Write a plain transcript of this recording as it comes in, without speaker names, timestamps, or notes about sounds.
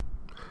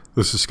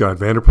This is Scott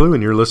Vanderplu,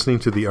 and you're listening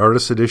to the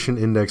Artist Edition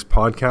Index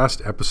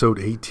Podcast, Episode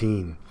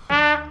 18.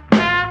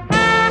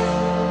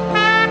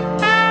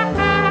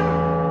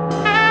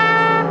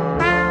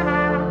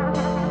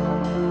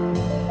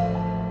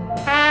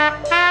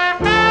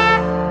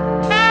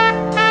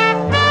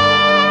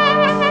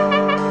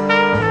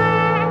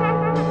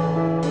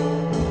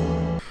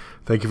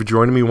 Thank you for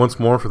joining me once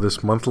more for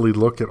this monthly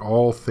look at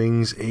all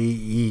things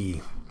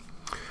AE.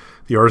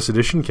 The Artist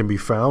Edition can be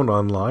found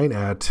online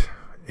at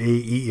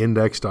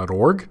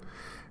aeindex.org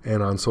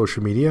and on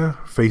social media,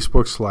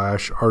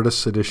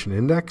 Facebook/Artists Edition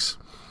Index,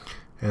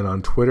 and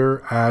on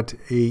Twitter at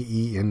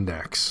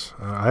AEindex.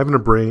 I haven't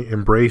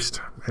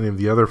embraced any of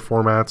the other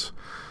formats,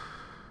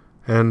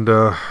 and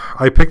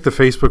I picked the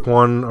Facebook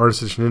one,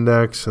 Artists Edition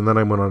Index, and then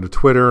I went on to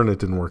Twitter and it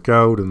didn't work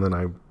out, and then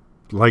I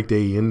liked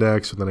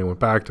AEindex, and then I went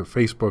back to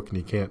Facebook, and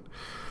you can't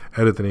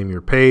edit the name of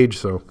your page,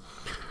 so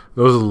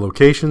those are the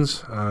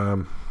locations.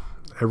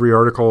 Every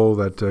article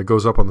that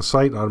goes up on the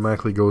site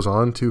automatically goes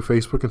on to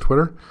Facebook and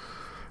Twitter.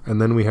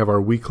 And then we have our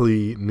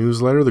weekly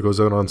newsletter that goes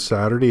out on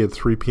Saturday at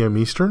 3 p.m.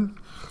 Eastern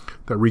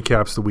that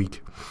recaps the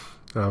week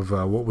of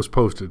what was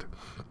posted.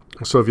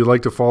 So if you'd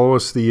like to follow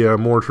us the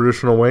more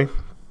traditional way,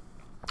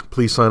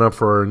 please sign up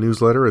for our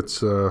newsletter.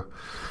 It's on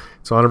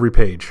every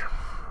page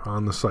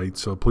on the site.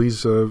 So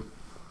please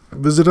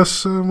visit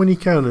us when you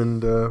can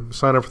and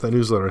sign up for that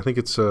newsletter. I think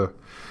it's an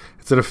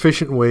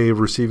efficient way of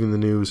receiving the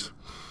news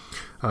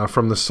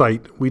from the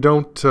site. We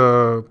don't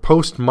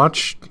post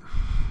much.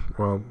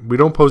 Well, we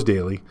don't post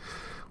daily.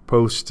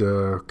 Post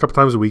a couple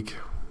times a week,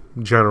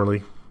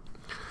 generally.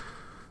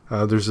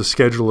 There's a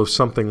schedule of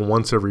something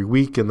once every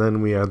week, and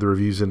then we add the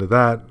reviews into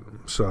that.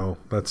 So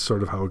that's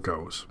sort of how it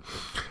goes.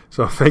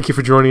 So thank you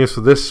for joining us for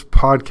this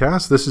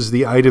podcast. This is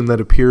the item that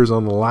appears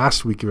on the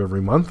last week of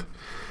every month,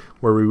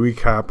 where we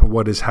recap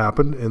what has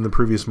happened in the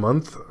previous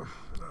month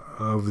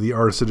of the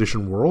Artist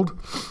Edition world.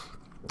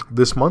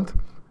 This month,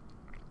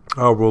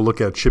 we'll look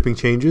at shipping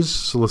changes,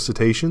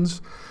 solicitations,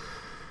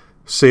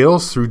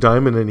 sales through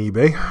Diamond and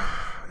eBay,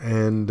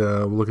 and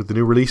we'll look at the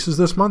new releases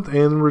this month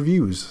and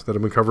reviews that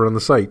have been covered on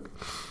the site.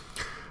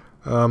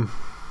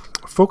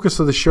 Focus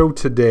of the show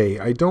today.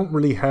 I don't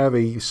really have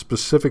a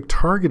specific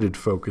targeted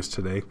focus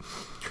today.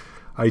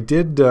 I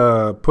did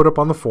put up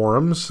on the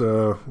forums.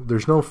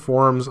 There's no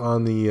forums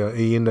on the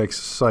AEindex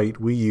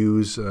site. We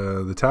use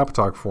the Tap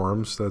Talk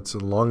forums. That's a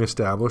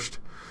long-established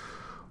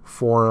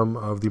forum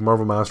of the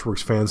Marvel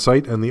Masterworks fan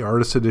site and the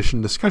Artist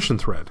Edition discussion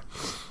thread.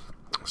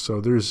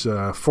 So there's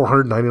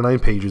 499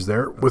 pages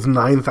there with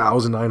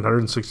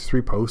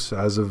 9,963 posts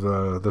as of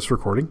this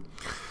recording.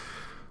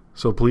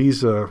 So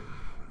please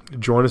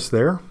join us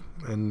there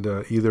and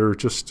either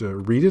just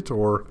read it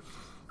or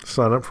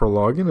sign up for a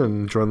login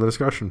and join the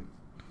discussion.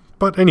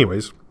 But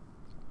anyways,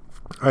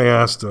 I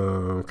asked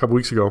a couple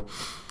weeks ago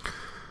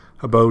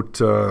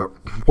about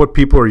what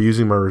people are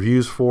using my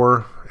reviews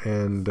for,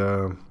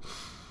 and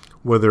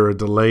whether a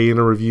delay in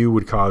a review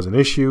would cause an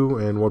issue,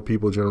 and what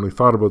people generally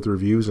thought about the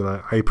reviews. And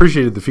I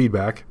appreciated the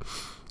feedback.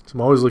 So I'm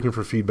always looking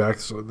for feedback.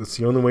 So that's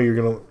the only way you're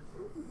going to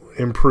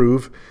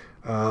improve.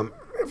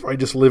 If I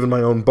just live in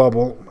my own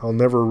bubble, I'll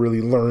never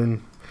really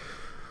learn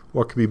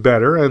what could be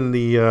better. And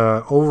the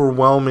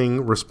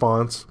overwhelming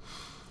response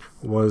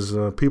was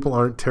people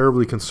aren't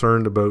terribly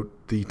concerned about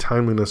the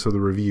timeliness of the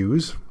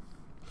reviews.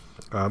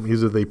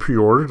 Either they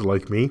pre-ordered,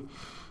 like me,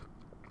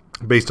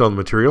 based on the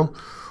material,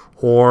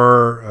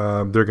 or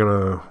they're going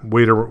to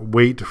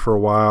wait for a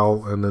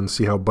while and then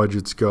see how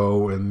budgets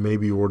go and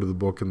maybe order the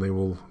book, and they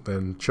will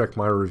then check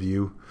my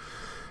review.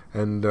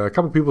 And a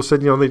couple people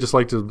said, they just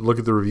like to look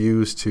at the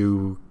reviews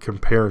to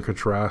compare and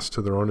contrast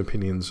to their own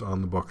opinions on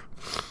the book.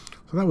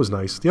 So that was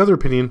nice. The other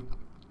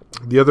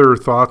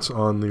thoughts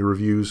on the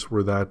reviews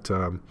were that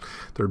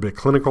they're a bit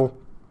clinical,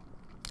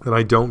 and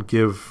I don't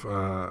give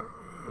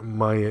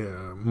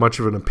much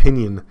of an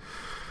opinion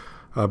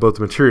about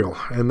the material.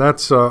 And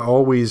that's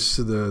always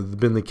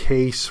been the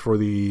case for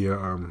the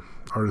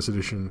Artist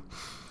Edition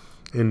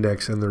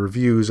Index and the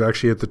reviews.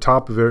 Actually, at the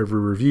top of every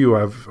review,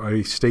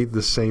 I state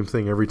the same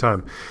thing every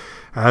time.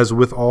 As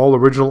with all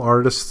original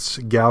artists'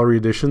 gallery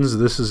editions,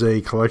 this is a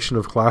collection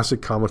of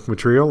classic comic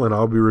material, and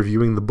I'll be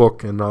reviewing the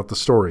book and not the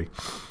story.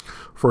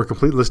 For a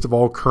complete list of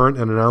all current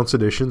and announced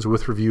editions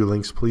with review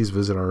links, please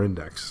visit our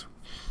index.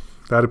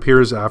 That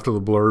appears after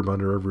the blurb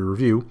under every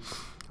review.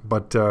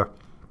 But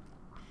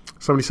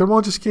somebody said,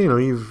 well, just,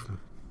 you've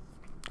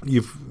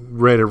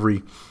read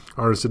every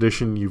Artist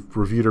Edition, you've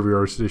reviewed every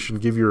Artist Edition,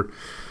 give your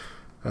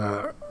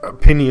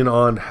opinion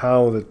on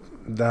how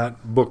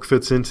that book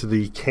fits into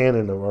the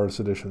canon of Artist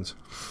Editions.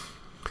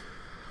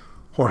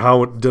 Or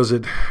how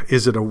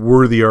is it a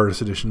worthy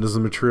Artist Edition? Does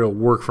the material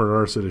work for an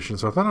Artist Edition?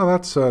 So I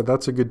thought,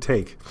 that's a good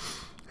take.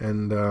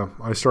 And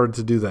I started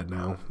to do that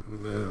now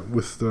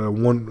with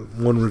one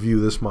review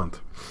this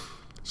month.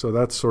 So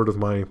that's sort of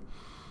my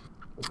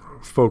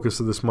focus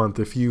of this month.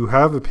 If you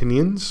have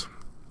opinions,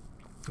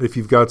 if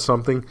you've got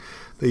something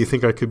that you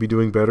think I could be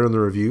doing better in the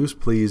reviews,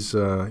 please,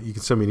 you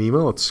can send me an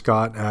email at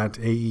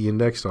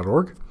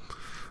scott@aeindex.org.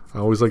 I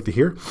always like to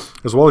hear.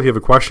 As well, if you have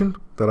a question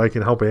that I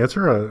can help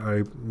answer,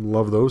 I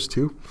love those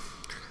too.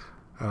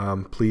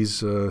 Please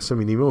send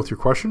me an email with your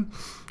question.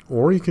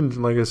 Or you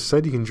can, like I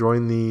said, you can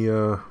join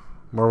the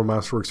Marvel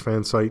Masterworks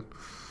fan site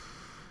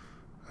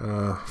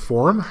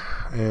forum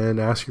and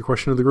ask your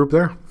question to the group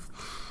there.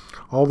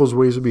 All those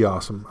ways would be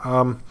awesome.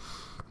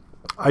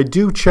 I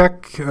do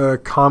check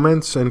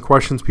comments and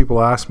questions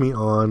people ask me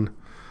on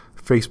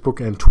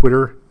Facebook and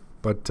Twitter,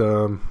 but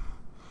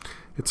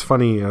it's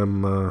funny.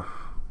 I'm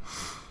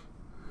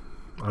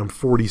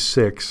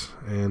 46,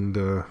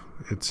 and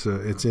it's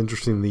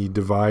interesting, the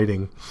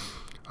dividing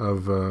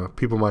of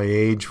people my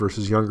age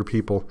versus younger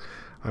people.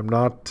 I'm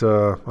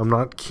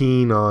not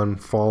keen on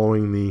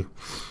following the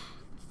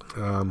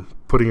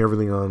putting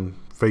everything on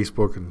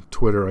Facebook and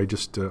Twitter.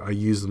 I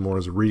use them more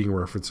as reading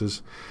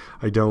references.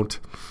 I don't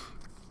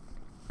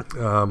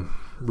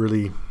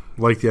really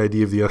like the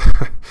idea of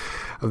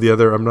the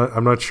other.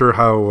 I'm not sure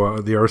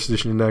how the Artist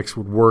Edition Index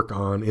would work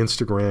on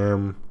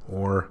Instagram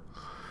or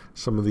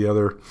some of the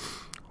other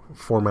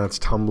formats,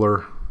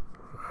 Tumblr.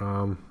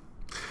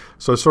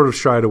 So I sort of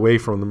shied away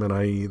from them,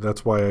 and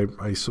that's why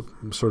I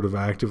sort of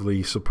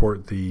actively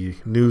support the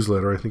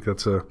newsletter. I think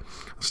that's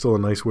still a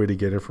nice way to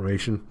get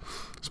information,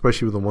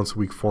 especially with a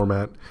once-a-week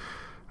format.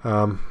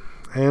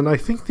 And I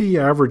think the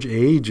average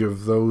age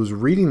of those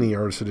reading the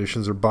artist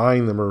editions or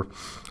buying them are,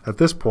 at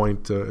this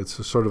point, it's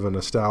a sort of a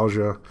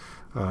nostalgia.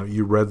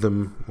 You read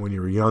them when you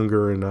were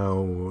younger, and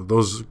now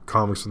those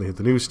comics, when they hit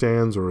the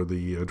newsstands or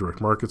the direct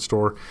market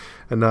store,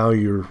 and now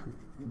you're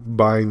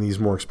buying these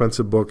more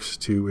expensive books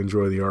to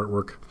enjoy the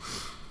artwork.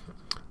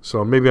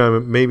 So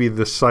maybe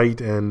the site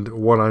and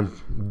what I'm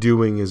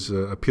doing is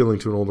appealing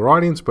to an older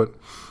audience, but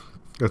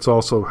it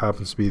also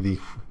happens to be the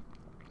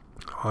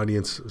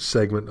audience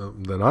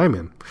segment that I'm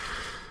in.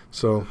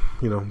 So,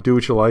 do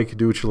what you like,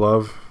 do what you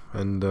love,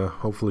 and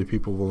hopefully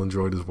people will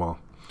enjoy it as well.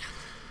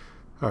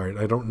 All right,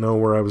 I don't know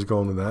where I was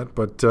going with that,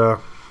 but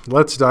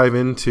let's dive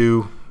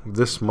into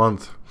this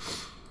month.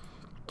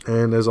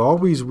 And as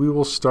always, we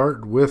will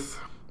start with...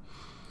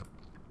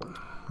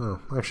 Oh,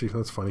 actually,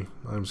 that's funny.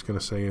 I was going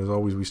to say, as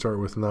always, we start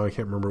with... Now I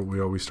can't remember what we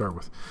always start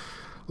with.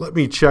 Let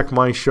me check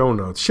my show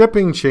notes.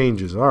 Shipping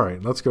changes. All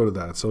right, let's go to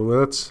that. So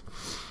let's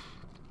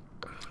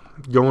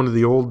go into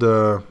the old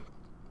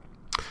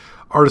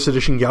Artist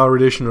Edition, Gallery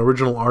Edition,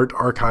 Original Art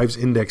Archives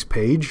Index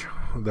page.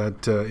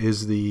 That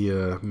is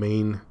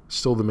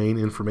still the main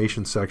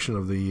information section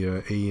of the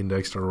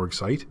aeindex.org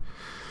site.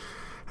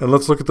 And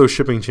let's look at those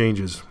shipping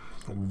changes.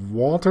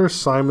 Walter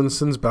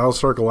Simonson's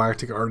Battlestar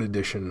Galactic Art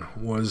Edition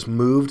was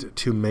moved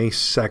to May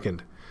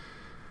 2nd.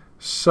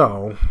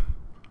 So,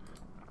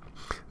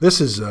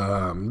 this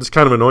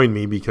kind of annoyed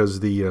me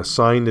because the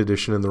signed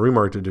edition and the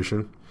remarked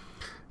edition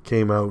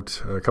came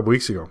out a couple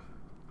weeks ago.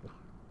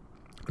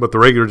 But the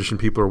regular edition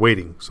people are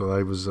waiting, so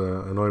I was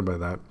annoyed by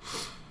that.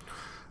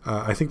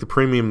 I think the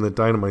premium that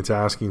Dynamite's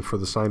asking for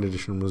the signed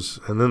edition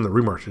and then the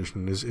remarked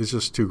edition is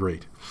just too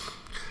great.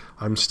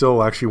 I'm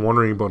still actually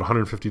wondering about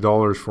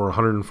 $150 for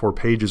 104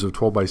 pages of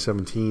 12 by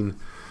 17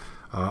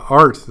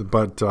 art,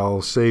 but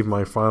I'll save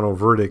my final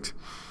verdict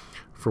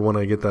for when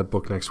I get that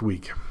book next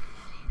week.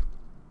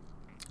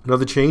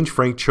 Another change,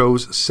 Frank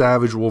Cho's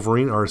Savage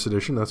Wolverine Artist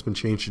Edition. That's been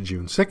changed to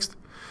June 6th.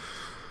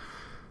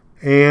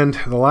 And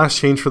the last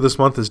change for this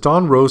month is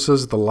Don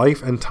Rosa's The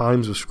Life and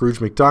Times of Scrooge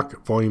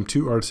McDuck, Volume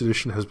 2 Artist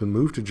Edition has been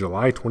moved to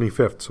July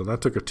 25th. So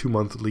that took a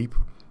 2-month leap.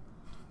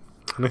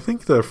 And I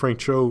think the Frank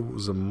Cho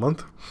was a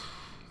month.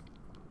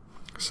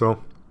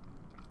 So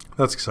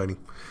that's exciting.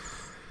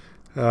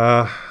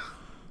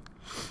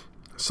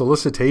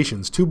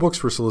 Solicitations. 2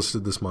 books were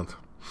solicited this month.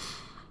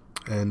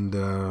 And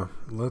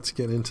let's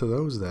get into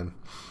those then.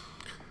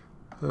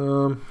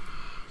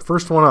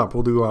 First one up,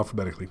 we'll do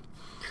alphabetically.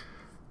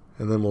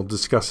 And then we'll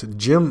discuss it.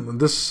 Jim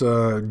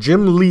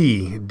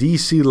Lee,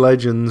 DC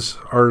Legends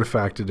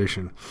Artifact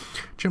Edition.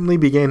 Jim Lee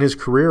began his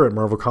career at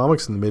Marvel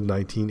Comics in the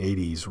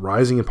mid-1980s.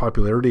 Rising in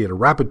popularity at a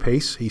rapid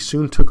pace, he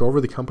soon took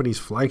over the company's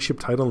flagship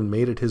title and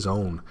made it his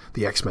own,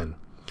 the X-Men.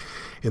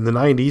 In the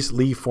 90s,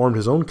 Lee formed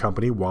his own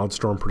company,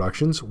 Wildstorm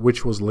Productions,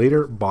 which was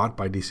later bought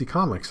by DC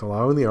Comics,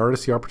 allowing the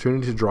artist the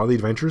opportunity to draw the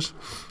adventures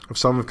of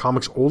some of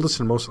comics' oldest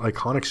and most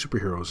iconic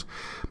superheroes,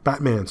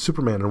 Batman,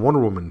 Superman, and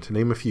Wonder Woman, to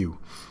name a few.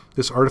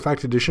 This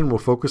Artifact Edition will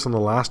focus on the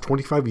last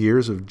 25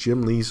 years of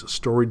Jim Lee's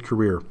storied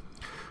career,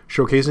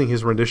 showcasing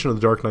his rendition of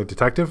the Dark Knight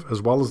Detective,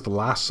 as well as the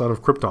Last Son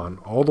of Krypton,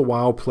 all the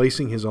while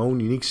placing his own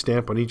unique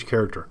stamp on each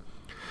character.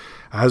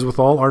 As with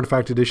all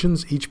Artifact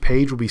Editions, each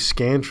page will be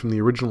scanned from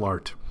the original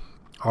art,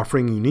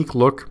 offering a unique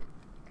look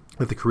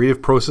at the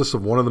creative process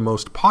of one of the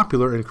most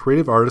popular and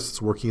creative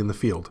artists working in the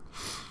field.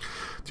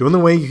 The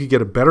only way you could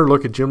get a better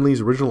look at Jim Lee's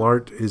original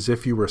art is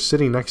if you were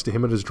sitting next to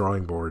him at his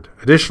drawing board.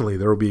 Additionally,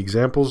 there will be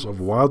examples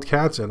of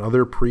Wildcats and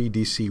other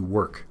pre-DC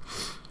work.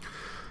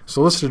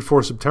 Solicited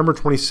for September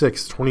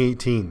 26,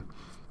 2018.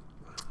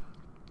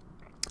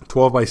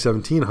 12 by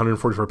 17,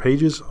 144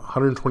 pages,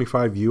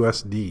 125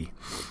 USD.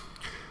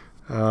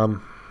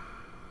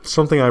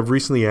 Something I've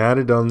recently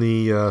added on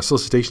the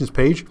solicitations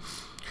page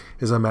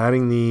is I'm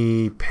adding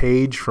the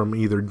page from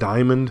either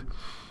Diamond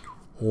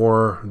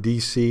or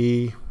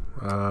DC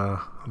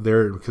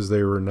there, because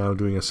they were now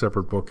doing a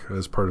separate book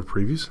as part of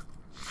previews.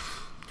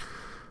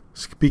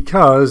 It's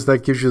because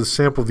that gives you the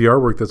sample of the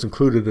artwork that's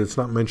included. It's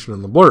not mentioned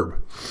in the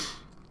blurb.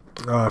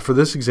 For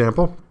this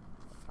example,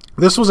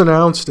 this was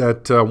announced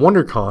at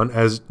WonderCon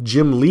as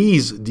Jim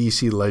Lee's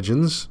DC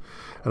Legends.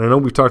 And I know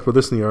we've talked about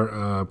this in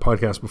the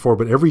podcast before,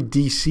 but every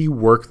DC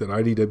work that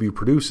IDW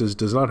produces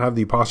does not have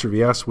the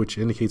apostrophe S, which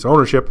indicates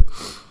ownership.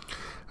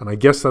 And I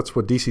guess that's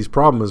what DC's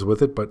problem is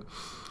with it, but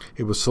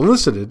it was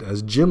solicited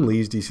as Jim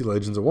Lee's DC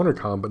Legends at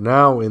WonderCon, but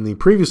now in the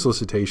previous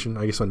solicitation,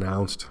 I guess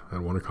announced at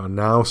WonderCon,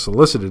 now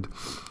solicited,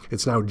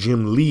 it's now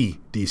Jim Lee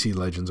DC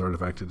Legends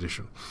Artifact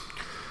Edition.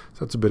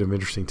 So that's a bit of an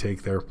interesting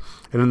take there.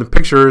 And in the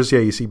pictures,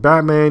 you see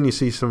Batman, you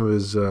see some of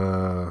his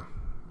artwork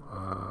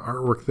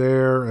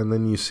there, and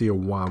then you see a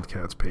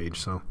Wildcats page.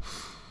 So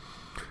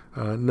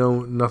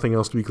nothing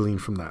else to be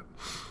gleaned from that.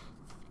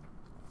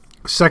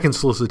 Second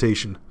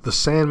solicitation, The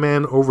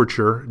Sandman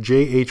Overture,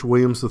 J.H.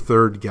 Williams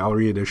III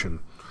Gallery Edition.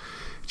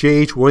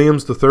 J.H.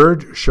 Williams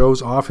III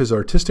shows off his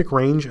artistic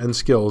range and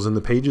skills in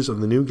the pages of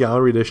the new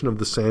gallery edition of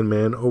The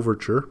Sandman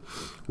Overture,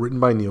 written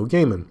by Neil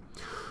Gaiman.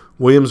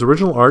 Williams'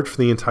 original art for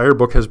the entire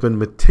book has been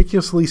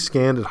meticulously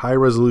scanned at high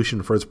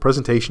resolution for its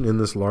presentation in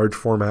this large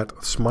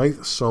format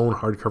Smythe Sewn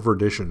hardcover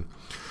edition.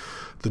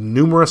 The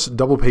numerous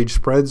double-page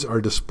spreads are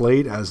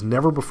displayed as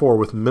never before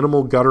with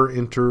minimal gutter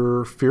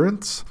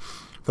interference,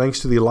 thanks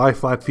to the lie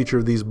flat feature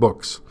of these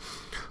books.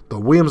 Though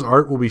Williams'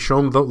 art will be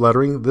shown without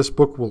lettering, this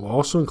book will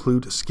also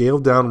include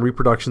scaled-down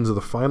reproductions of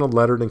the final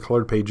lettered and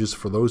colored pages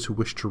for those who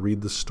wish to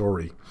read the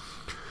story.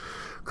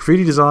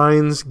 Graffiti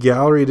Designs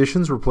gallery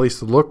editions replace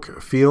the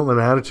look, feel, and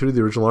attitude of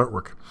the original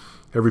artwork.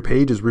 Every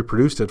page is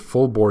reproduced at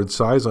full board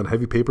size on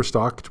heavy paper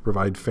stock to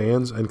provide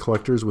fans and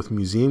collectors with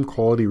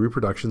museum-quality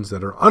reproductions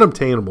that are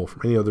unobtainable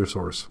from any other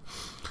source.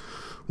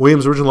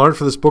 Williams' original art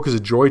for this book is a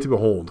joy to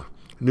behold.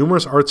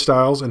 Numerous art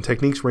styles and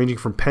techniques ranging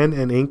from pen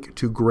and ink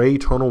to gray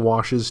tonal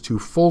washes to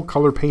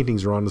full-color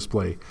paintings are on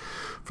display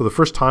for the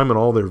first time in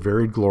all their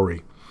varied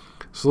glory.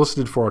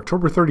 Solicited for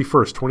October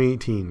 31st,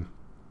 2018.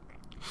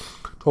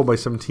 12 by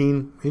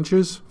 17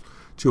 inches,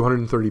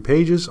 230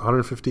 pages,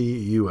 150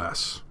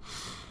 US.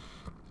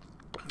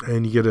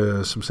 And you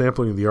get some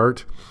sampling of the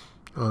art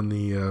on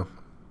the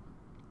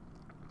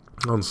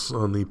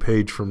on the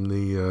page from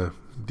the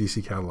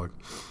DC catalog.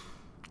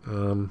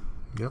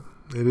 Yep,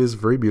 it is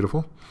very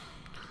beautiful.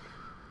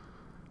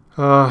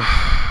 Pre-order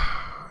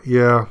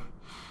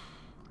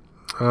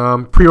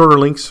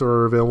links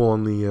are available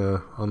on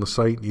the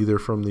site, either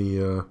from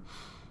the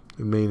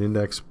main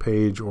index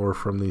page or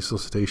from the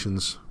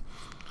solicitations.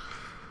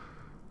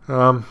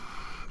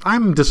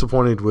 I'm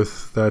disappointed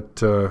with that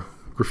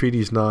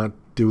Graffiti's not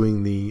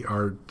doing the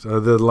art.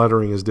 The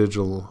lettering is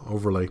digital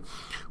overlay.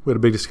 We had a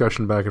big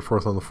discussion back and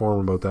forth on the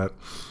forum about that.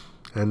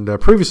 And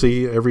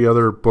previously, every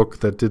other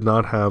book that did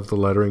not have the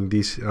lettering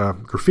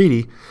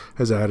Graffiti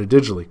has added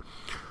digitally.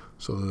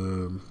 So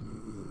the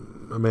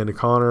Amanda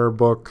Connor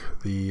book,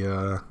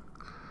 just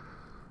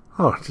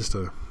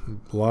a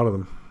lot of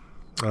them.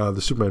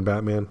 The Superman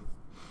Batman.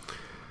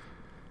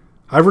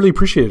 I really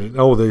appreciate it.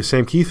 Oh, the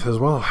Sam Keith as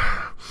well.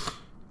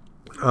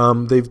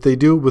 They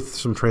do it with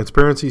some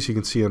transparency so you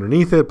can see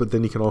underneath it, but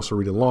then you can also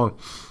read along.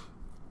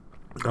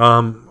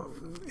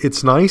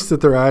 It's nice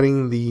that they're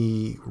adding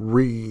the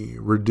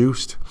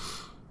reduced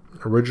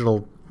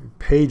original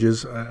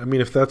pages. I mean,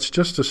 if that's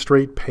just a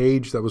straight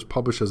page that was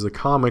published as a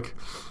comic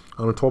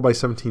on a 12 by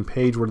 17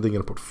 page, what are they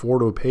going to put 4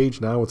 to a page?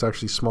 Now it's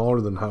actually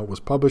smaller than how it was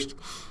published.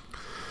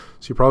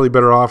 So you're probably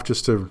better off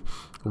just to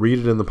read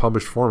it in the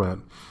published format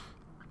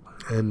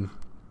and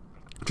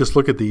just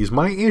look at these.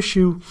 My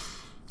issue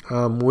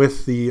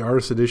with the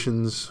artist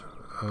editions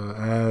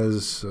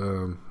as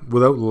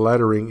without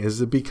lettering is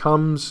it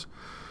becomes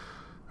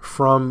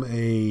from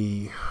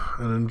an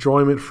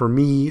enjoyment for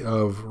me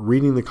of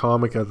reading the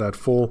comic at that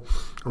full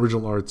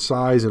original art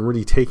size and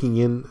really taking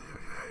in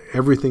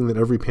everything that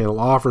every panel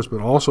offers, but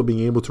also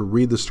being able to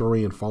read the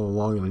story and follow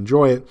along and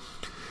enjoy it.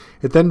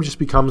 It then just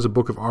becomes a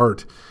book of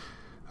art,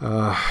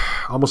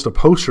 almost a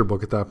poster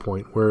book at that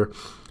point, where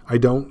I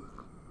don't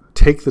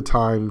take the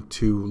time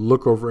to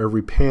look over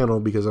every panel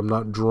because I'm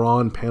not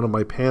drawn panel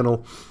by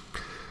panel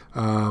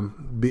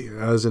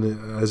as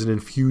an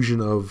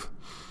infusion of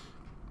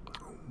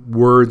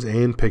words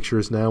and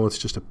pictures. Now it's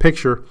just a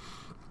picture.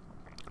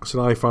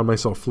 So now I find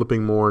myself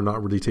flipping more,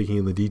 not really taking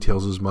in the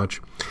details as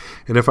much.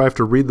 And if I have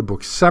to read the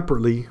book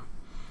separately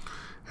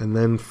and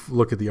then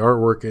look at the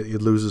artwork,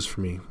 it loses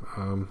for me.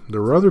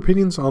 There were other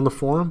opinions on the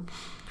forum,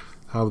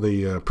 how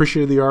they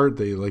appreciated the art.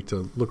 They like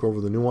to look over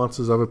the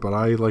nuances of it, but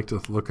I like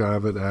to look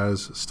at it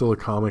as still a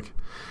comic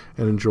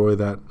and enjoy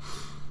that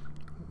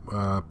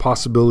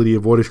possibility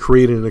of what is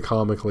created in a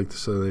comic, like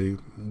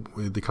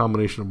the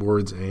combination of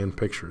words and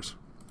pictures.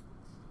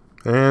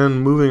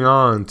 And moving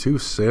on to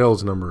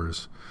sales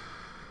numbers.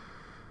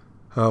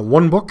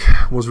 One book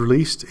was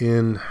released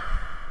in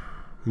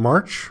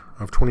March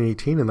of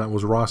 2018, and that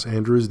was Ross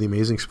Andrews' The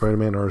Amazing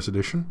Spider-Man Artist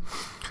Edition.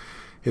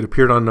 It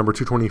appeared on number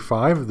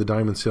 225 of the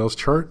Diamond Sales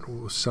Chart,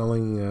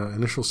 selling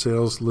initial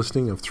sales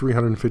listing of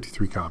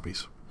 353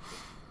 copies.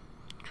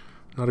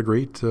 Not a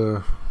great,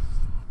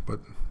 but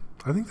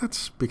I think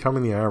that's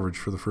becoming the average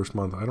for the first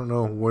month. I don't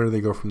know where they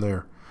go from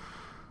there.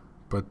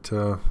 But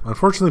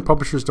unfortunately,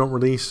 publishers don't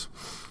release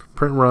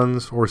print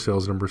runs or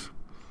sales numbers.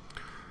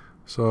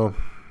 So,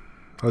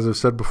 as I've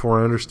said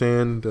before, I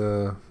understand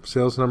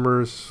sales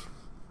numbers.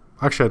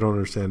 Actually, I don't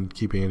understand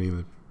keeping any of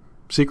the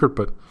secret,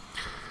 but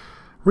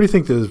I really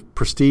think the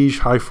prestige,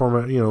 high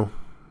format,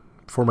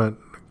 format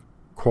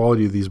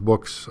quality of these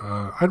books,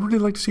 I'd really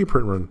like to see a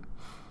print run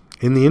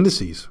in the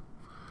indices,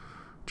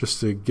 just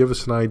to give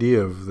us an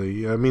idea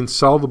of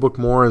sell the book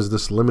more as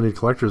this limited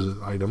collector's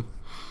item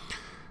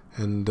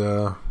and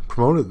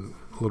promote it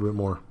a little bit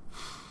more.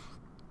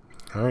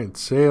 All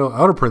right,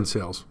 out of print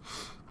sales.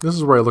 This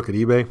is where I look at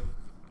eBay,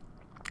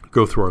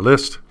 go through our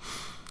list,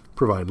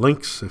 provide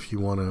links if you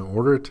want to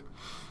order it,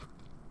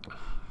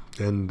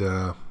 and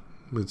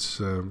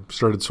it's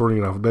started sorting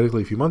it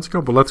alphabetically a few months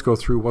ago, but let's go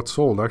through what's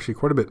sold, actually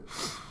quite a bit.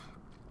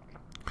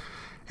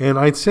 And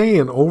I'd say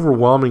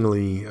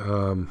overwhelmingly,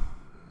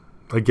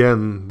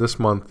 again, this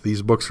month,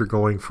 these books are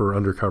going for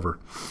undercover.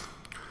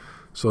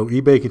 So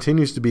eBay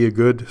continues to be a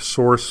good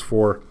source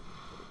for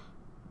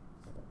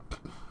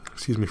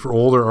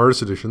older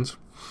artist editions.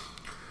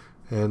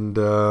 And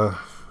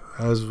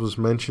as was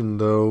mentioned,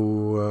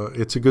 though,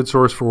 it's a good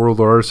source for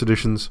older artist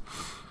editions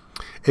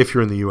if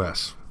you're in the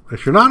U.S.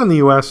 If you're not in the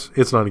U.S.,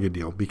 it's not a good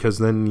deal because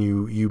then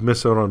you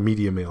miss out on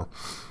media mail.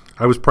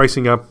 I was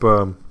pricing up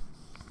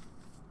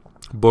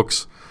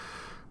books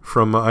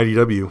from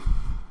IDW.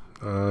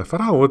 I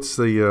thought, what's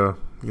the,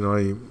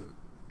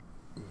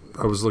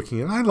 I was looking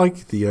at, I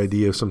like the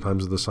idea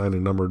sometimes of the signed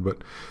and numbered,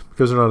 but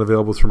because they're not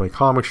available through my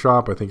comic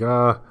shop, I think,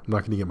 I'm not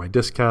going to get my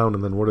discount,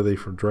 and then what are they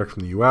direct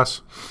from the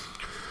U.S.?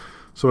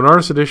 So an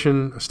artist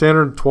edition, a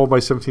standard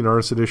 12x17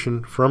 artist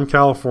edition from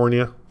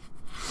California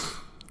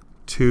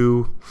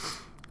to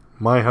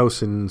my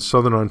house in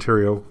Southern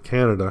Ontario,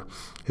 Canada,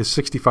 is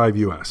 $65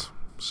 US.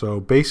 So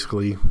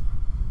basically,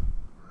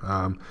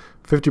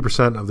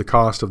 50% of the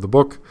cost of the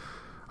book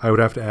I would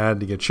have to add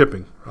to get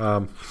shipping.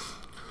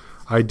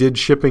 I did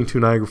shipping to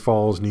Niagara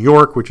Falls, New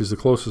York, which is the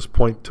closest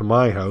point to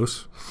my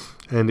house,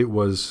 and it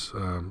was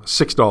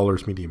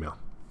 $6 media mail.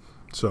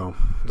 So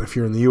if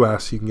you're in the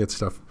U.S., you can get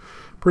stuff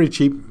pretty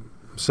cheap,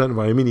 sent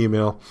via media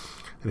mail.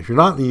 And if you're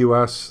not in the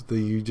U.S.,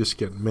 you just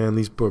get,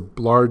 these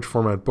large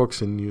format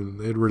books,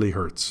 and it really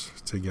hurts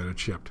to get it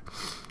shipped.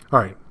 All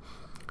right,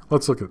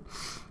 let's look at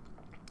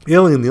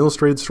Alien, the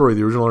Illustrated Story,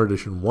 the original art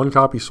edition. One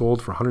copy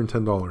sold for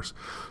 $110.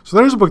 So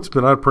there's a book that's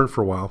been out of print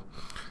for a while,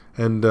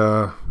 and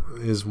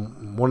is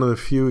one of the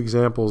few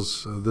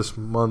examples this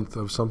month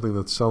of something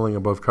that's selling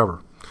above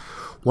cover.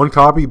 One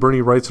copy,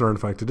 Bernie Wright's an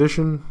Artifact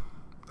edition.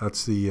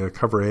 That's the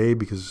cover A,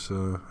 because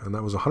and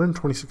that was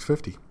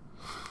 $126.50.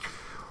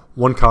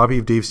 One copy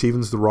of Dave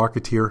Stevens' The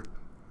Rocketeer,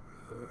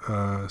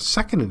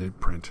 second in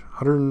print,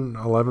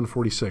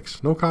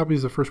 $111.46. No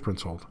copies of the first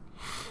print sold.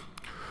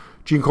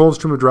 Gene Colan's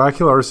Tomb of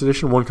Dracula, artist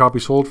edition, one copy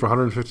sold for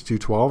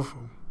 $152.12.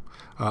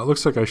 It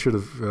looks like I should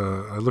have.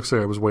 It looks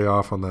like I was way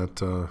off on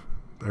that.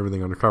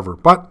 Everything undercover,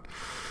 but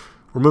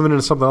we're moving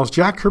into something else.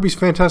 Jack Kirby's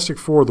Fantastic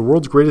Four, the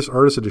world's greatest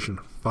artist edition.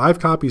 5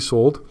 copies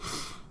sold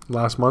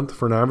last month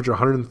for an average of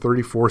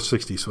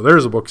 $134.60. So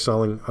there's a book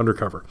selling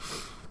undercover,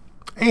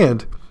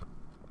 and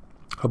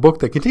a book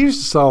that continues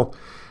to sell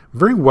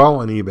very well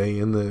on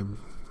eBay in the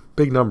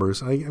big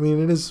numbers. I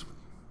mean, it is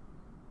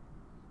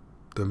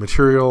the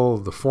material,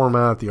 the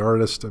format, the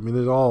artist. I mean,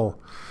 it all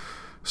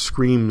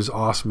screams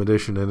awesome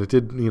edition, and it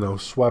did,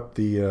 swept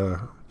the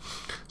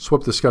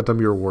Scott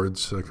Dumbier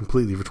Awards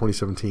completely for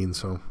 2017.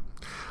 So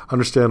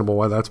understandable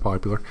why that's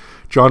popular.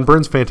 John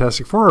Byrne's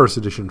Fantastic Four Artist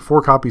Edition,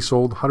 4 copies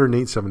sold,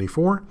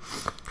 $108.74.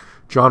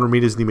 John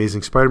Romita's The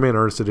Amazing Spider-Man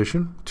Artist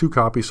Edition, 2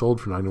 copies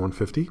sold for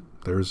 $91.50.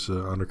 There's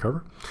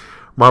undercover.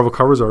 Marvel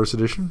Covers Artist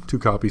Edition, 2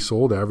 copies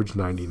sold, average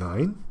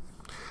 $99.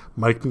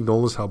 Mike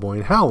Mignola's Hellboy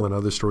in Hell and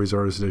Other Stories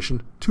Artist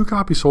Edition, 2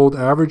 copies sold,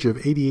 average of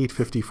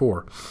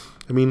 $88.54.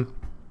 I mean,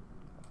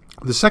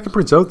 the second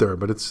print's out there,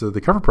 but it's the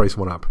cover price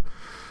went up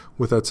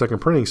with that second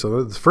printing.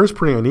 So the first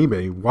printing on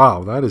eBay,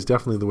 wow, that is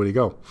definitely the way to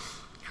go.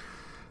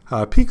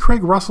 P.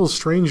 Craig Russell's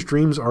Strange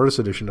Dreams Artist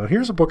Edition. Now,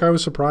 here's a book I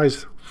was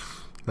surprised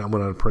that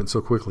went out of print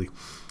so quickly.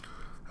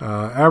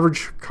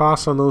 Average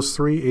cost on those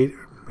three,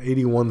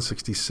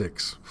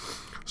 $81.66.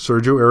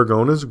 Sergio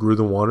Aragona's Grew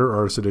the Wanderer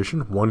Artist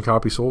Edition, 1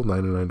 copy sold,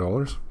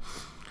 $99.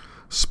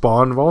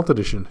 Spawn Vault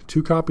Edition,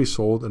 2 copies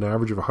sold, an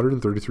average of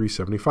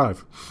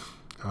 $133.75.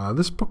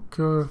 This book,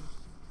 I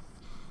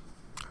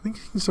think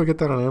you can still get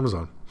that on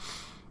Amazon.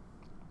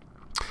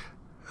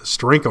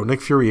 Steranko,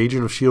 Nick Fury,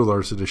 Agent of S.H.I.E.L.D.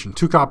 Artist Edition,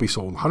 2 copies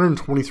sold,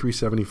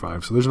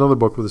 $123.75. So there's another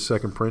book with a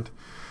second print.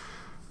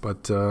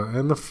 But,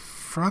 and the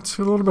front's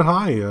a little bit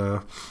high.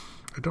 I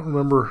don't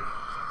remember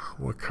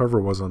what cover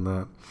was on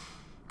that.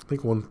 I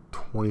think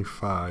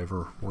 125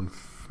 or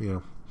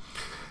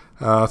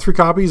 3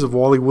 copies of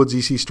Wally Wood's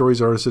EC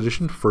Stories Artist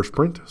Edition, first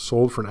print,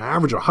 sold for an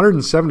average of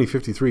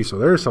 $170.53. So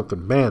there's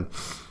something, man,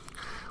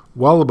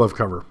 well above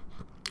cover.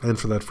 And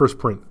for that first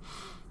print,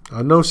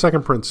 no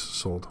second prints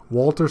sold.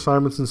 Walter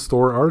Simonson's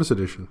Thor Artist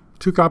Edition.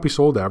 2 copies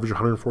sold, average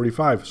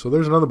 145. So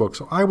there's another book.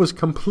 So I was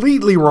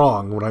completely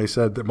wrong when I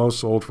said that most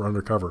sold for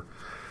undercover.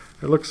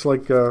 It looks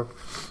like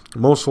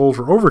most sold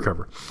for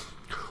overcover.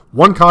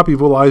 1 copy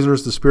of Will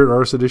Eisner's The Spirit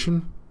Artist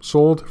Edition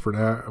sold for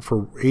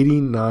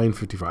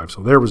 $89.55.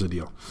 So there was a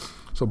deal.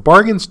 So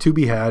bargains to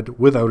be had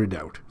without a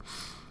doubt.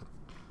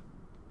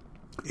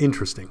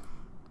 Interesting.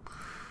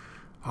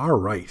 All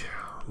right,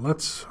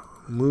 let's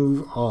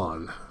move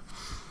on.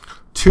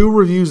 2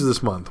 reviews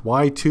this month.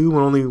 Why 2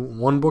 when only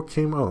 1 book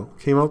came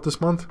out this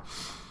month?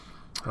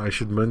 I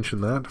should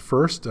mention that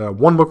first.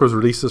 1 book was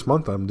released this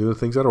month. I'm doing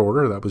things out of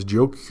order. That was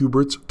Joe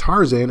Kubert's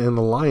Tarzan and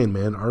the Lion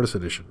Man Artist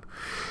Edition.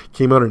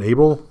 Came out in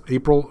April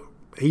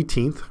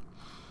 18th.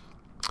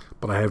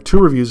 But I have 2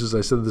 reviews, as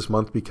I said, this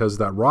month because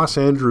that Ross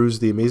Andrews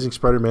The Amazing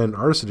Spider-Man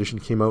Artist Edition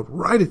came out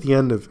right at the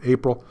end of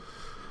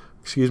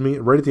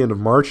right at the end of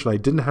March, and I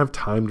didn't have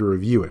time to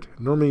review it. It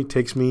normally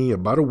takes me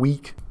about a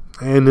week.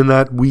 And in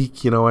that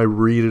week, I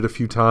read it a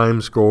few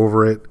times, go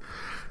over it,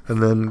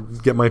 and then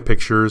get my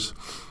pictures,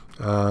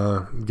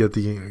 get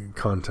the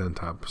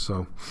content up.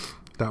 So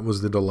that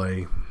was the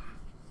delay.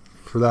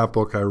 For that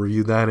book, I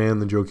reviewed that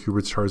and the Joe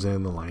Kubert's Tarzan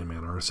and the Lion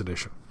Man Artist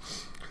Edition.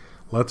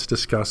 Let's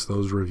discuss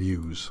those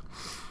reviews.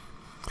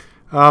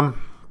 I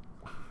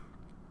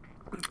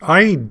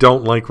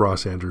don't like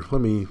Ross Andrews.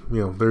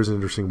 There's an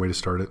interesting way to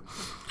start it.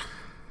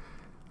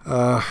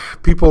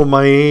 People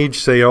my age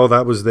say, oh,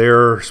 that was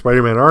their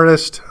Spider-Man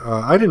artist.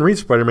 I didn't read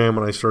Spider-Man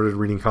when I started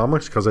reading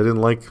comics because I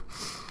didn't like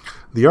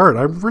the art.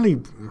 I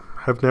really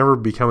have never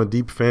become a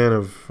deep fan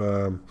of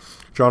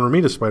John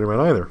Romita's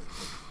Spider-Man either.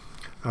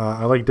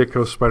 I like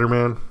Ditko's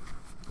Spider-Man,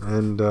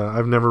 and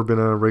I've never been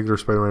a regular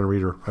Spider-Man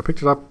reader. I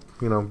picked it up,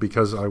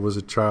 because I was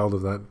a child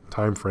of that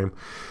time frame.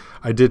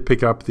 I did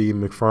pick up the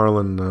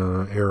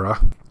McFarlane era,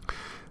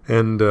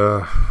 and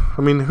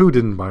who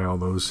didn't buy all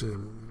those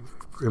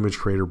Image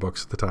Creator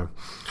books at the time?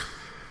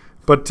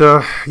 But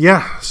so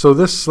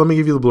let me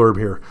give you the blurb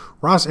here.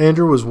 Ross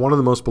Andrews was one of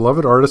the most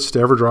beloved artists to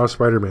ever draw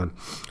Spider-Man.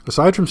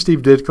 Aside from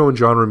Steve Ditko and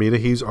John Romita,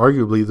 he's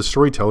arguably the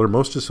storyteller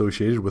most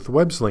associated with the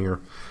web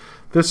slinger.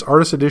 This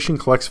artist edition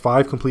collects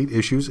 5 complete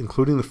issues,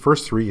 including the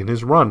first 3 in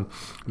his run,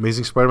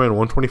 Amazing Spider-Man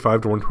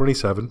 125 to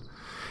 127,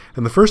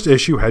 and the first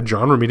issue had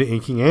John Romita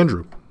inking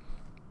Andrew.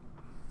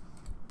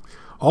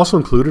 Also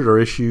included are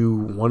issue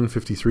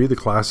 153, the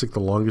classic The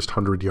Longest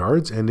 100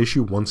 Yards, and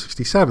issue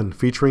 167,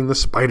 featuring the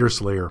Spider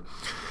Slayer.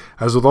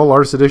 As with all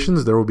artist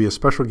editions, there will be a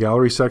special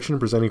gallery section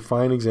presenting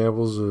fine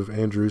examples of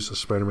Andrews'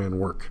 Spider-Man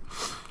work.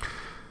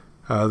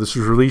 This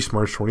was released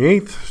March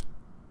 28th,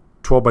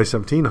 12 by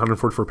 17,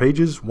 144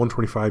 pages,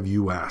 125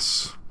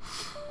 US.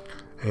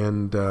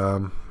 And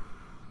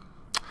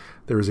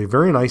there is a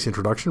very nice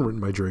introduction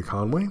written by Jerry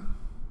Conway,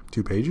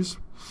 2 pages.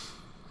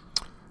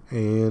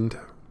 And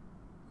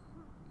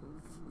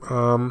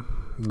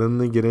then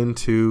they get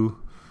into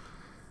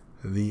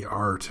the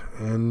art.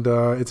 And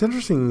it's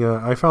interesting.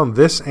 I found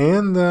this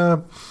and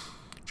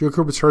Joe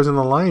Kubert's Tarzan and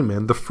the Lion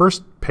Man. The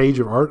first page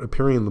of art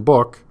appearing in the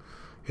book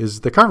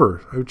is the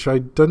cover, which I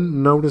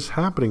didn't notice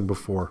happening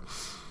before.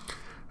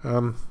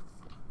 As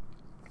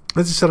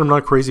I said, I'm not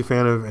a crazy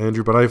fan of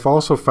Andrew, but I've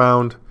also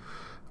found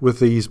with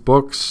these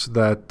books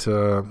that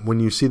when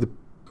you see the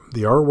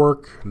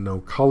artwork, no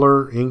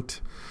color,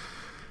 inked,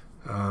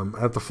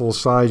 at the full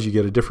size, you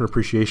get a different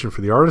appreciation for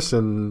the artist,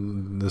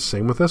 and the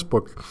same with this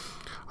book.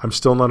 I'm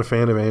still not a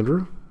fan of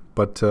Andrew,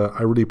 but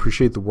I really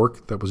appreciate the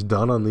work that was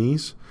done on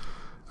these.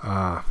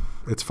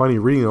 It's funny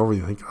reading over,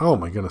 you think, oh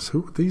my goodness,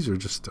 who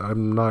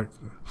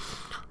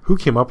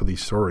came up with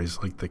these stories?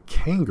 Like the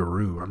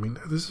kangaroo.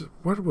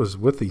 What was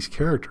with these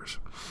characters?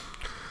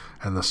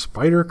 And the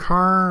spider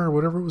car, or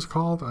whatever it was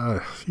called.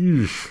 But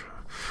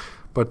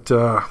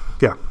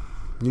yeah,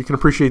 you can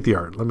appreciate the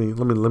art. Let me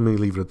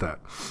leave it at that.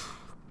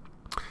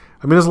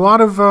 There's a lot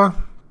of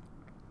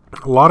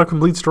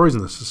complete stories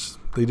in this.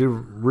 They did a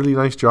really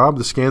nice job.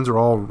 The scans are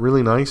all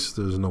really nice.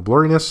 There's no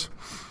blurriness.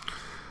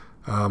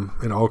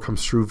 It all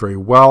comes through very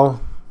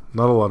well.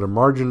 Not a lot of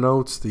margin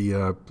notes.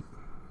 The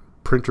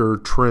printer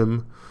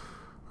trim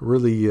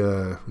really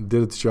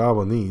did its job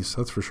on these.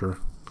 That's for sure.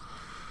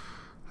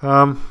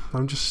 I'm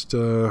just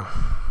I'm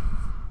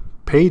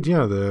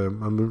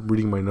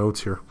reading my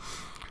notes here.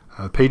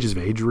 Pages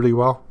have aged really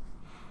well.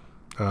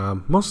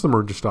 Most of them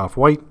are just off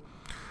white.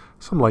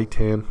 Some light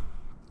tan.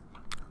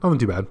 Nothing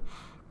too bad.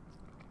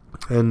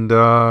 And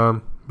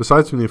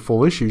besides from the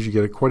full issues, you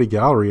get quite a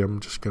gallery. You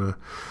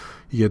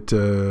get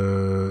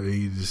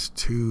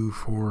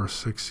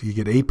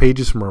 8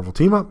 pages from Marvel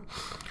Team Up.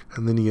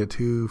 And then you get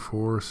 2,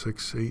 4,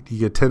 6, 8. You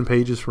get 10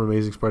 pages from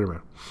Amazing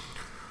Spider-Man.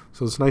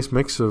 So it's a nice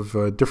mix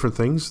of different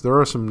things. There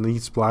are some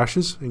neat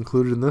splashes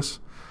included in this.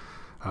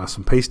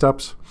 Some paste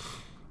ups.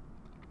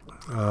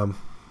 A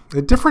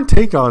different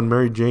take on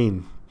Mary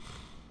Jane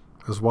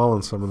as well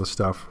in some of the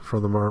stuff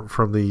from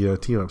the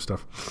team up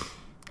stuff.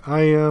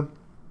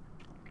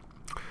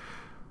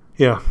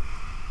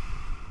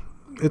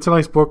 It's a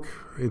nice book.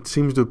 It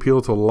seems to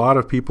appeal to a lot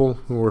of people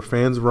who are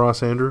fans of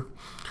Ross Andrews.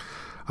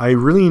 I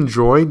really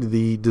enjoyed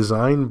the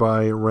design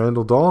by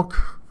Randall Dahlk.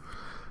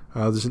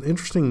 There's an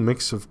interesting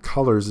mix of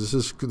colors.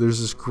 There's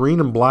this green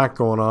and black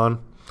going on,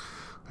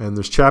 and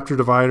there's chapter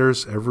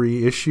dividers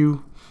every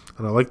issue.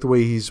 And I like the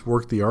way he's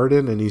worked the art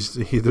in. And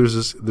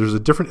there's a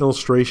different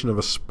illustration of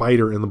a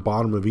spider in the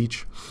bottom of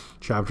each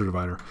chapter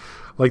divider.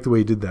 I like the way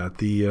he did that.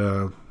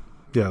 The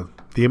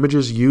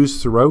images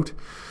used throughout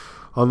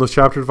on those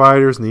chapter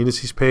dividers and the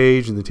indices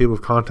page and the table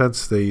of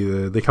contents,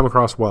 they come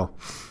across well.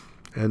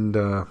 And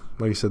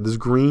like I said, this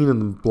green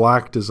and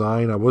black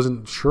design, I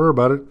wasn't sure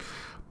about it,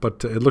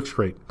 but it looks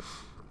great.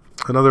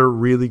 Another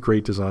really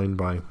great design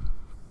by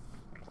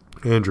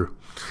Andrew.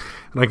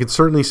 And I can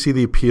certainly see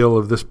the appeal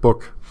of this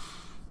book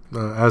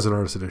as an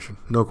artist edition,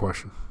 no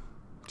question.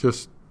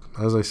 Just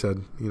as I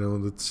said,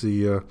 let's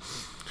see.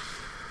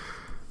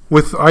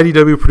 With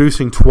IDW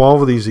producing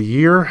 12 of these a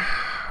year,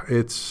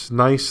 it's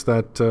nice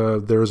that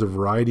there's a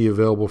variety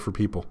available for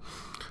people.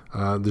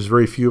 There's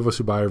very few of us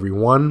who buy every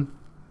one,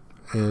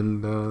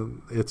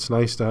 and it's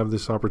nice to have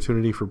this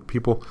opportunity for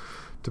people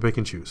to pick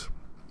and choose.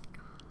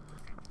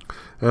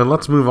 And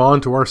let's move on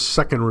to our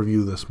second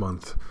review this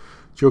month.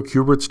 Joe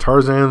Kubert's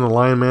Tarzan and the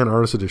Lion Man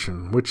Artist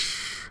Edition,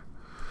 which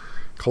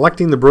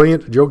collecting the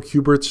brilliant Joe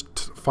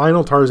Kubert's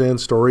final Tarzan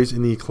stories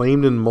in the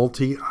acclaimed and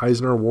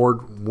multi-Eisner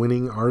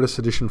Award-winning Artist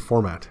Edition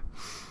format,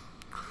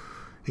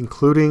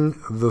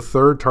 including the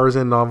third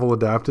Tarzan novel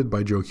adapted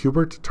by Joe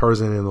Kubert,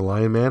 Tarzan and the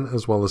Lion Man,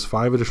 as well as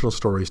 5 additional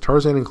stories.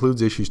 Tarzan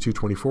includes issues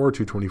 224,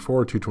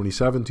 224,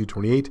 227,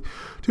 228,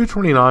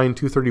 229,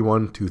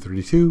 231,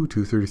 232,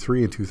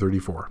 233, and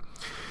 234.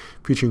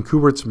 Featuring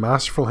Kubert's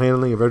masterful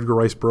handling of Edgar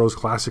Rice Burroughs'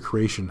 classic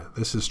creation.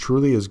 This is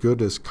truly as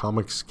good as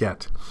comics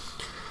get.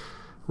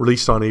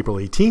 Released on April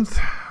 18th,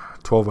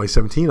 12 by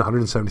 17,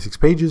 176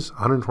 pages,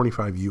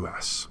 125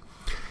 US.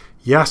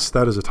 Yes,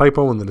 that is a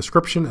typo in the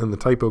description, and the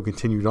typo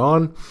continued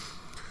on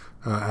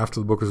after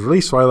the book was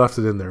released, so I left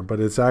it in there. But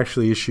it's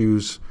actually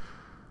issues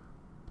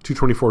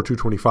 224,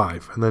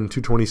 225, and then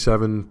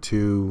 227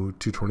 to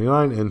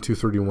 229, and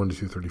 231 to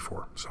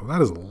 234. So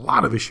that is a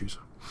lot of issues.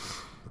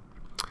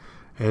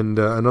 And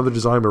another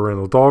design by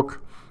Randall Dahlk.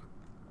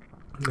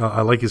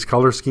 I like his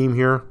color scheme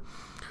here.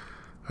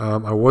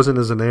 I wasn't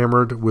as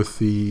enamored with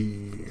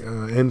the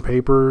end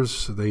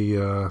papers. They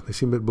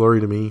seem a bit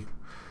blurry to me.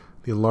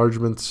 The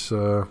enlargements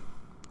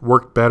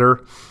worked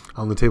better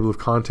on the table of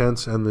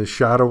contents, and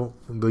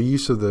the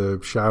use of the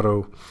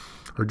shadow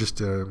or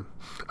just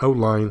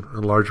outline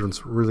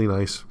enlargements really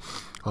nice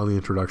on the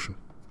introduction.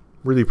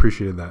 Really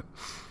appreciated that.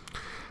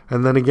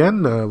 And then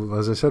again,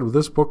 as I said, with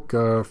this book,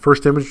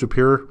 first image to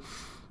appear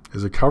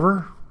is a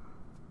cover,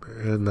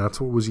 and that's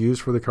what was used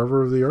for the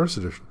cover of the artist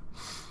edition.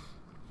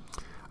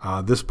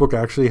 This book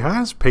actually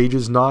has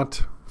pages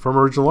not from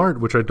original art,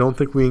 which I don't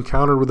think we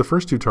encountered with the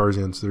first 2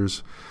 Tarzans.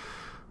 There's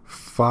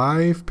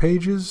 5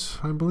 pages,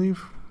 I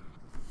believe,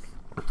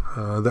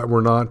 that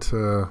were not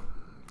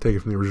taken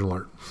from the original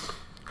art.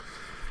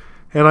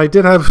 And I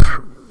did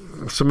have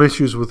some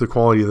issues with the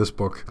quality of this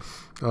book.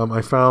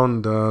 I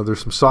found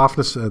there's some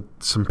softness at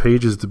some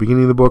pages at the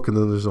beginning of the book, and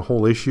then there's a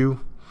whole issue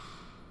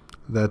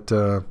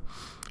that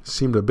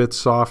seemed a bit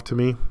soft to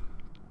me.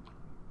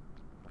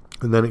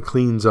 And then it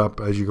cleans up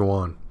as you go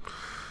on.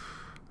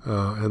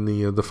 And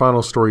the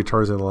final story,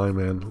 Tarzan and the Lion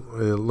Man,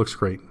 it looks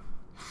great.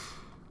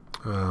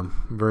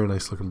 Very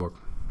nice looking book.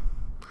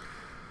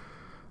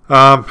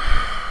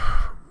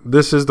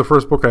 This is the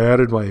first book I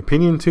added my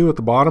opinion to at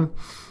the bottom,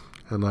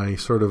 and I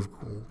sort of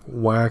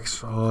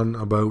wax on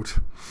about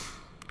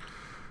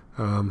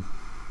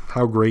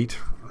how great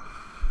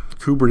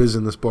Kubert is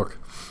in this book,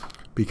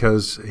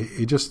 because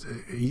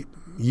he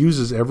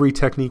uses every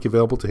technique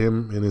available to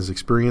him in his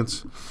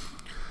experience,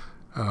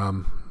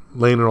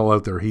 laying it all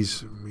out there.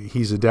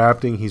 He's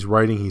adapting, he's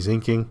writing, he's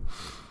inking,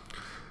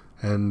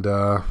 and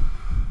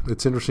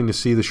it's interesting to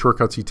see the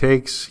shortcuts he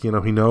takes. He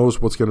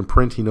knows what's going to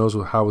print, he knows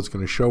how it's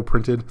going to show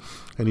printed,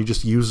 and he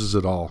just uses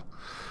it all.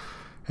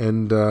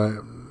 And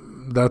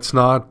that's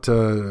not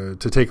to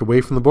take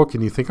away from the book,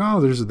 and you think,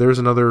 oh,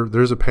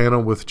 there's a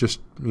panel with just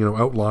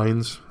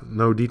outlines,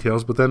 no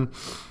details, but then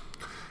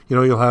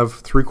you'll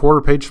have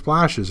 3/4 page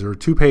splashes or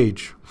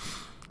 2-page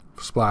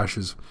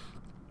splashes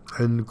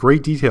and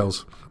great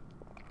details.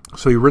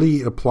 So he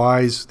really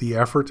applies the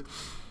effort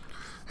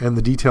and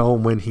the detail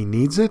when he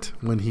needs it,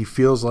 when he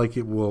feels like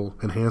it will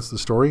enhance the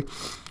story.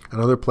 And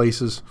other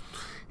places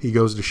he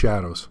goes to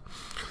shadows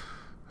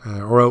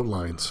or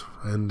outlines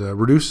and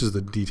reduces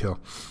the detail.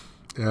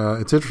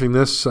 It's interesting.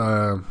 This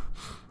I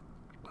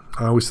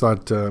always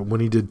thought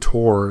when he did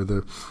Tor,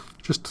 the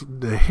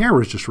hair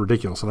is just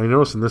ridiculous. And I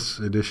noticed in this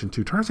edition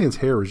too, Tarzan's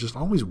hair is just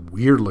always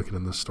weird looking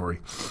in this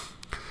story.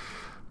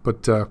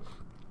 But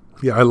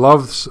yeah, I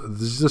love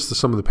just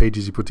some of the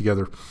pages he put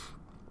together.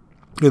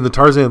 In the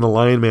Tarzan and the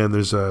Lion Man,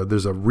 there's a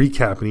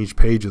recap in each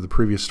page of the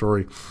previous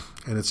story,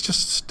 and it's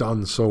just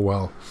done so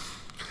well.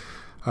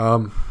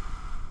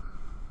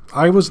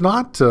 I was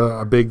not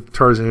a big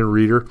Tarzan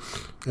reader,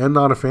 and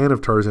not a fan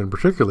of Tarzan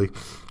particularly.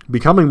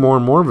 Becoming more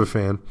and more of a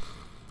fan.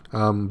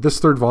 This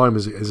third volume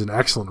is an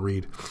excellent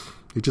read.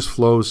 It just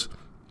flows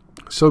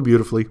so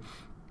beautifully.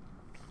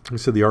 He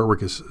said the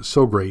artwork is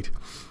so great.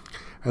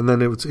 And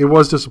then it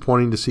was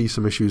disappointing to see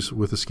some issues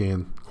with the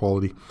scan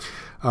quality.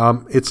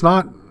 It's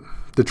not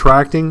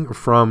detracting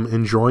from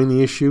enjoying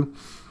the issue,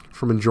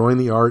 from enjoying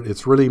the art.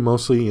 It's really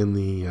mostly in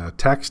the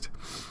text.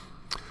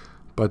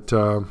 But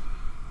I'm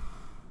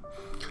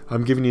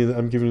giving you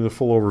the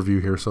full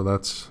overview here, so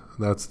that's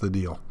the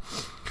deal.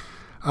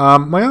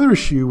 My other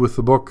issue with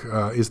the book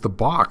is the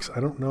box. I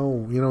don't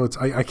know,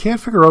 I can't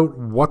figure out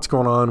what's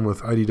going on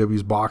with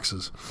IDW's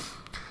boxes.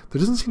 There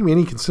doesn't seem to be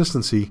any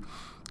consistency.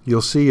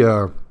 You'll see,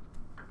 I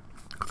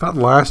thought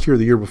last year or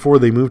the year before,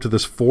 they moved to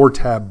this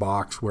 4-tab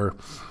box where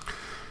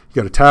you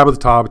got a tab at the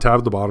top, a tab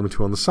at the bottom, and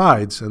 2 on the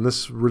sides, and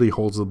this really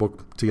holds the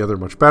book together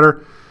much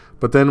better.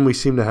 But then we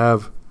seem to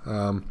have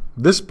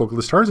this book,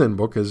 this Tarzan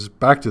book, is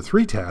back to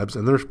 3 tabs,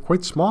 and they're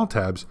quite small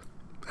tabs.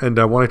 And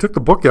when I took the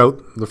book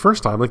out the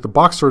first time, the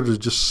box sort of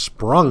just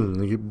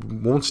sprung. It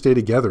won't stay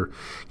together.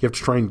 You have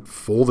to try and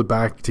fold it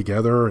back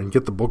together and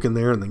get the book in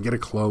there and then get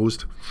it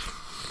closed.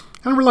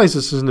 And I realize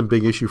this isn't a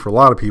big issue for a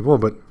lot of people,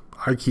 but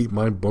I keep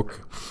my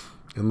book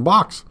in the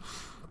box.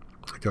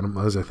 I got them,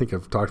 as I think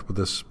I've talked about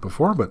this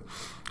before, but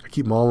I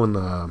keep them all in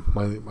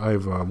I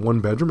have one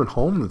bedroom at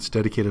home that's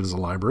dedicated as a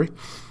library.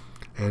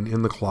 And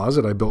in the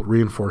closet, I built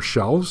reinforced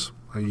shelves.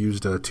 I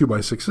used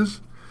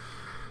 2x6s.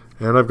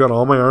 And I've got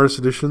all my artist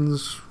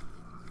editions,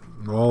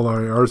 all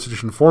my artist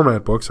edition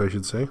format books, I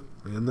should say,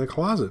 in the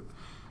closet.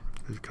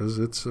 Because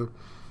they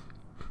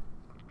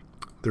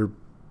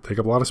take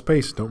up a lot of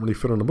space, don't really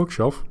fit on a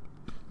bookshelf.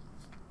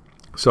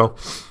 So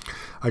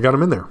I got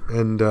them in there.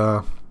 And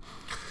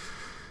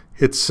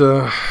it's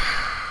the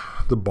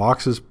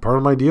box is part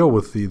of my deal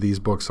with these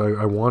books.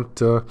 I want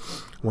to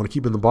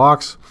keep them in the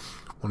box.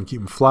 I want to keep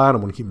them flat. I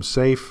want to keep them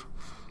safe.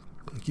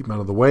 Keep them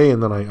out of the way.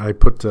 And then I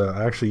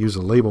actually use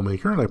a label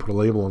maker, and I put a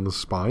label on the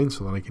spine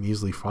so that I can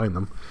easily find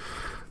them.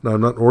 Now,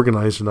 I'm not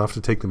organized enough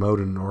to take them out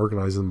and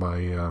organize them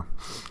by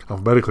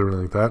alphabetically or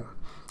anything like that.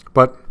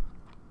 But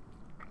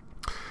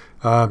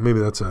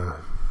maybe that's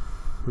a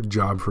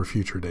job for a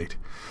future date.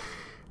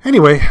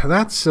 Anyway,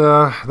 that's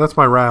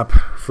my wrap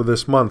for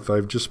this month.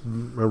 I've just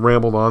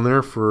rambled on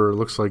there for,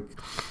 looks like,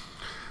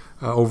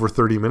 over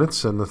 30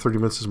 minutes, and the 30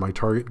 minutes is my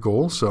target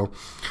goal. So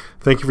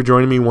thank you for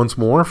joining me once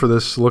more for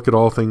this look at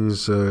all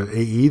things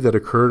AE that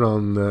occurred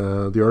on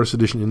the Artist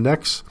Edition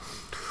Index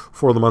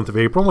for the month of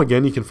April.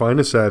 Again, you can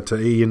find us at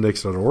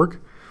aeindex.org,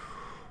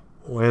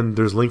 and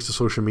there's links to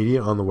social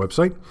media on the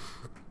website.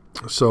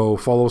 So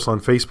follow us on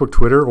Facebook,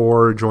 Twitter,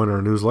 or join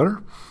our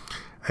newsletter.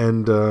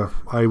 And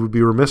I would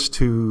be remiss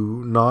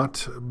to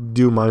not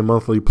do my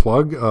monthly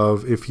plug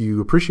of, if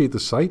you appreciate the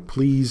site,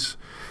 please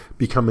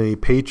become a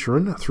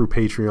patron through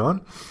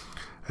Patreon.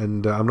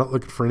 And I'm not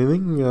looking for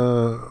anything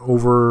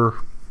over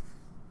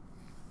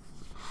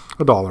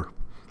 $1.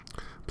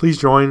 Please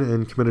join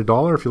and commit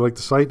 $1 if you like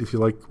the site, if you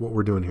like what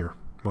we're doing here.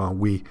 Well,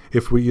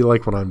 if you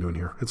like what I'm doing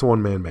here. It's a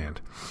one-man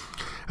band.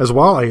 As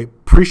well, I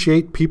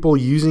appreciate people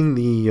using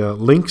the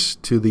links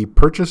to the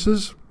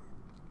purchases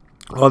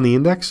on the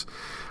index.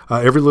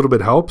 Every little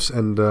bit helps,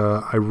 and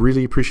I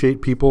really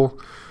appreciate people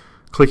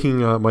clicking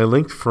my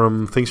link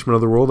from Things from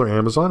Another World or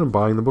Amazon and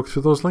buying the book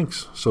through those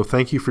links. So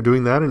thank you for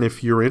doing that. And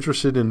if you're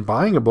interested in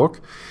buying a book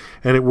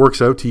and it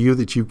works out to you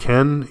that you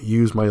can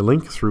use my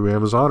link through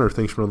Amazon or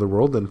Things from Another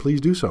World, then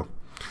please do so.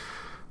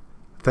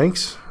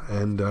 Thanks,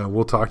 and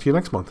we'll talk to you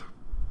next month.